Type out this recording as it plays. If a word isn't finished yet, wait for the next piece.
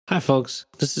Hi, folks.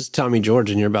 This is Tommy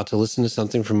George, and you're about to listen to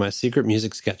something from my secret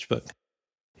music sketchbook.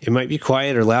 It might be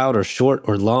quiet or loud or short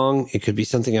or long. It could be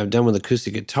something I've done with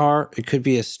acoustic guitar. It could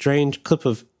be a strange clip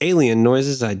of alien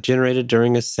noises I generated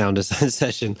during a sound design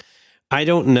session. I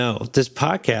don't know. This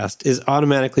podcast is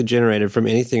automatically generated from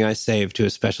anything I save to a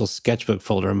special sketchbook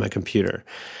folder on my computer.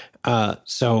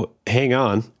 So hang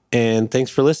on, and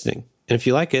thanks for listening. And if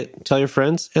you like it, tell your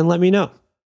friends and let me know.